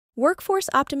Workforce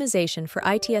optimization for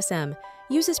ITSM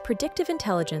uses predictive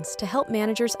intelligence to help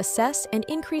managers assess and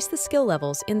increase the skill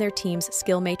levels in their team's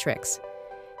skill matrix.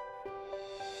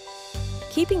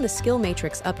 Keeping the skill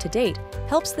matrix up to date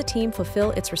helps the team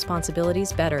fulfill its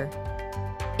responsibilities better.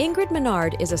 Ingrid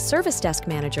Menard is a service desk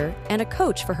manager and a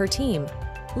coach for her team.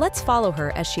 Let's follow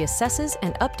her as she assesses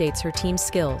and updates her team's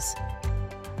skills.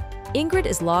 Ingrid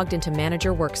is logged into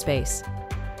Manager Workspace.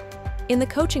 In the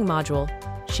coaching module,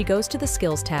 she goes to the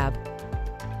Skills tab.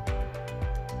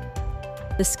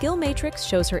 The skill matrix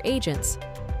shows her agents,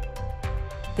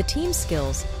 the team's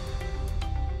skills,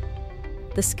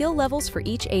 the skill levels for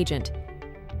each agent,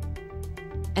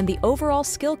 and the overall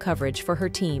skill coverage for her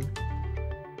team.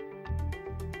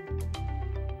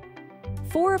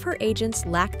 4 of her agents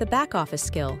lack the back office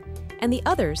skill, and the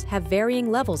others have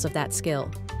varying levels of that skill.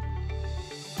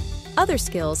 Other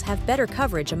skills have better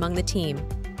coverage among the team.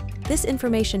 This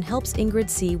information helps Ingrid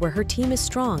see where her team is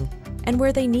strong and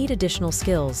where they need additional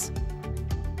skills.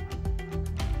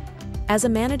 As a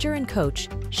manager and coach,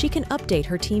 she can update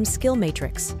her team's skill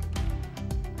matrix.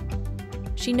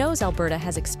 She knows Alberta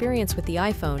has experience with the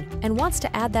iPhone and wants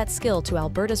to add that skill to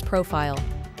Alberta's profile.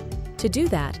 To do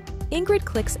that, Ingrid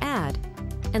clicks Add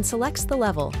and selects the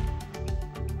level.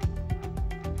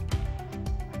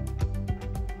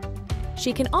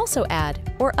 She can also add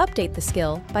or update the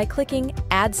skill by clicking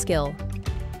Add Skill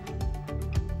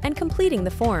and completing the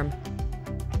form.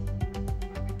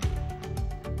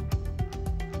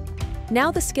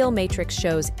 Now the skill matrix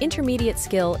shows intermediate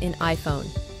skill in iPhone.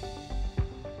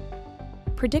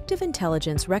 Predictive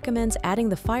Intelligence recommends adding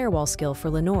the firewall skill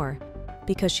for Lenore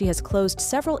because she has closed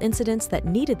several incidents that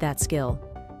needed that skill.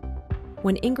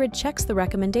 When Ingrid checks the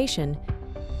recommendation,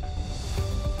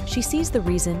 she sees the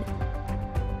reason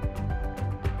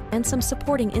and some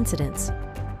supporting incidents.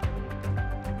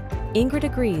 Ingrid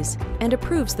agrees and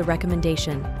approves the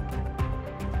recommendation.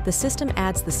 The system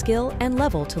adds the skill and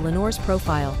level to Lenore's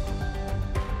profile.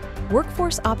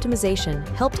 Workforce optimization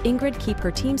helped Ingrid keep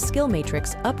her team's skill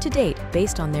matrix up to date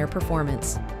based on their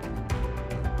performance.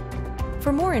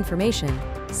 For more information,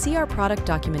 see our product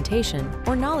documentation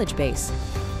or knowledge base,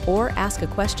 or ask a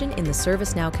question in the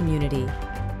ServiceNow community.